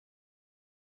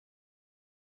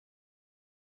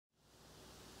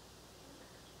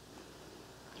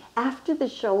After the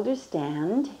shoulder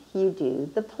stand, you do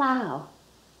the plough.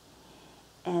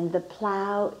 And the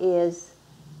plough is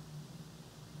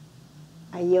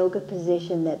a yoga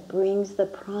position that brings the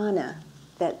prana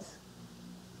that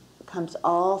comes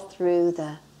all through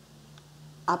the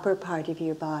upper part of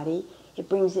your body. It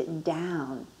brings it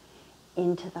down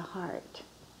into the heart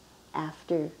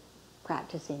after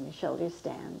practicing the shoulder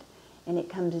stand. And it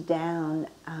comes down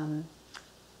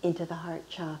into the heart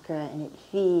chakra, and it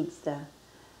feeds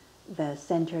the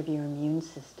center of your immune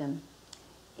system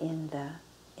in the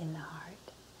heart.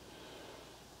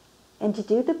 And to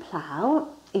do the plough,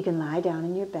 you can lie down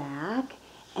on your back,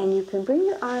 and you can bring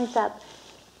your arms up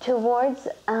towards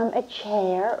a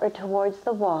chair or towards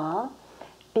the wall,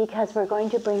 because we're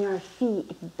going to bring our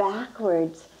feet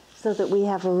backwards so that we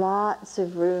have lots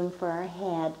of room for our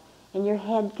head, and your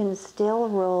head can still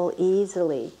roll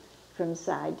easily from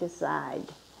side to side.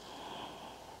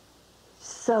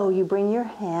 So you bring your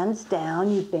hands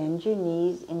down, you bend your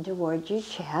knees in towards your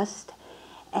chest,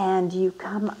 and you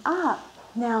come up.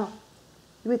 Now,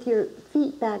 with your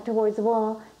feet back towards the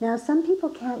wall, now some people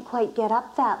can't quite get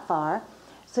up that far,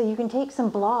 so you can take some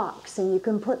blocks and you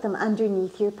can put them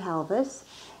underneath your pelvis,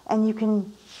 and you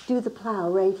can do the plough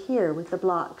right here with the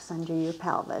blocks under your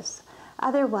pelvis.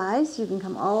 Otherwise, you can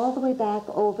come all the way back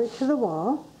over to the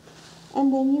wall,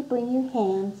 and then you bring your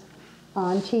hands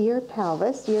onto your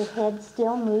pelvis. Your head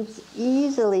still moves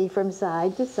easily from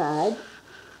side to side.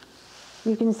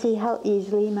 You can see how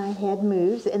easily my head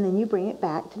moves, and then you bring it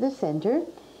back to the center,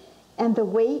 and the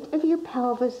weight of your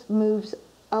pelvis moves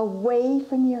away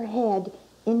from your head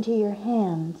into your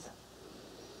hands.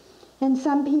 And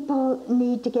some people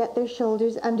need to get their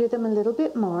shoulders under them a little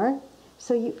bit more,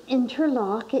 so you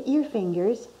interlock at your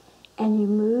fingers and you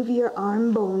move your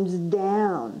arm bones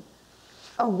down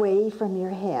away from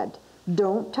your head.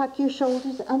 Don't tuck your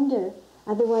shoulders under,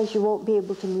 otherwise you won't be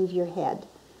able to move your head.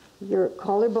 Your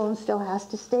collarbone still has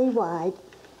to stay wide,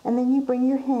 and then you bring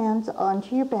your hands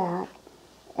onto your back,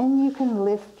 and you can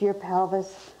lift your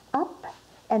pelvis up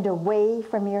and away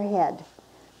from your head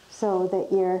so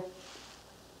that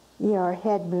your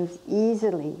head moves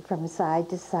easily from side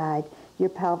to side. Your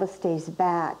pelvis stays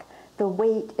back. The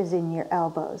weight is in your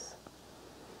elbows.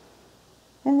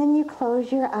 And then you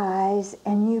close your eyes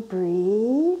and you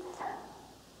breathe.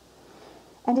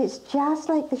 And it's just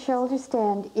like the shoulder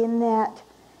stand in that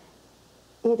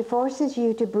it forces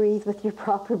you to breathe with your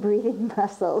proper breathing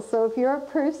muscles. So if you're a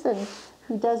person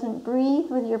who doesn't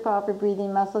breathe with your proper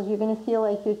breathing muscles, you're going to feel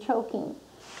like you're choking.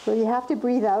 So you have to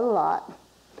breathe out a lot.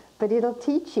 But it'll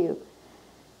teach you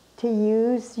to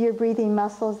use your breathing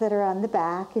muscles that are on the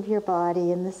back of your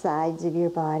body and the sides of your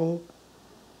body.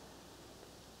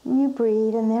 You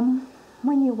breathe, and then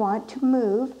when you want to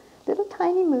move, little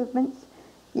tiny movements,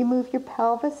 you move your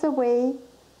pelvis away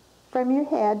from your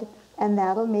head, and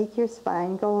that'll make your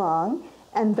spine go long.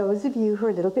 And those of you who are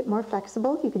a little bit more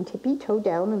flexible, you can tippy-toe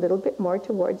down a little bit more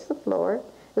towards the floor,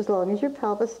 as long as your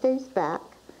pelvis stays back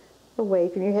away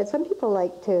from your head. Some people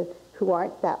who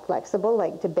aren't that flexible,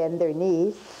 like to bend their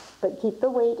knees, but keep the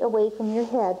weight away from your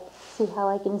head. See how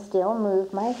I can still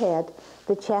move my head.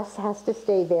 The chest has to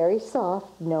stay very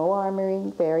soft, no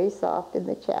armoring, very soft in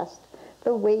the chest.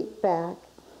 The weight back.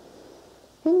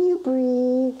 And you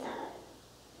breathe.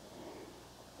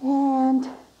 And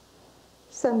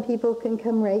some people can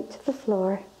come right to the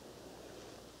floor.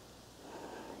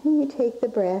 And you take the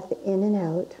breath in and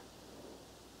out.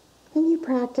 And you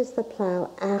practice the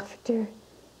plough after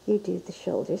you do the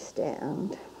shoulder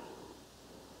stand.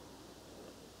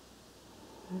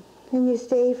 And you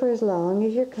stay for as long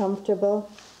as you're comfortable.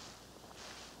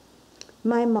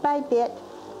 By bit,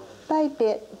 by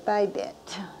bit, by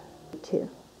bit.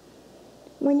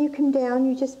 When you come down,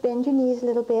 you just bend your knees a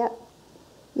little bit.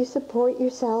 You support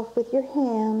yourself with your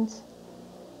hands,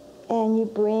 and you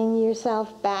bring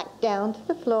yourself back down to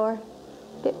the floor,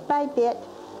 bit by bit,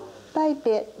 by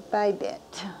bit, by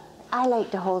bit. I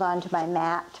like to hold on to my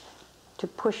mat to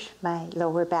push my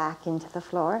lower back into the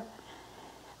floor,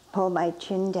 pull my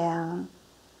chin down,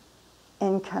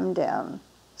 and come down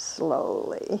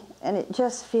slowly. And it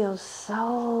just feels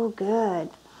so good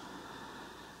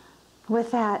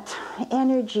with that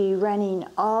energy running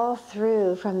all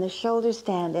through from the shoulder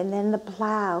stand, and then the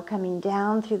plough coming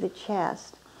down through the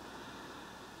chest.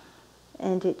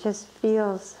 And it just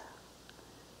feels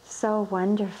so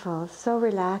wonderful, so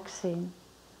relaxing.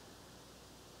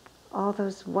 All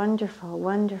those wonderful,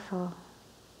 wonderful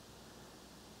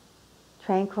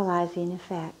tranquilizing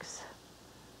effects.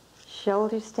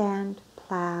 Shoulder stand,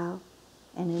 plough,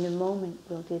 and in a moment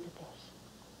we'll do the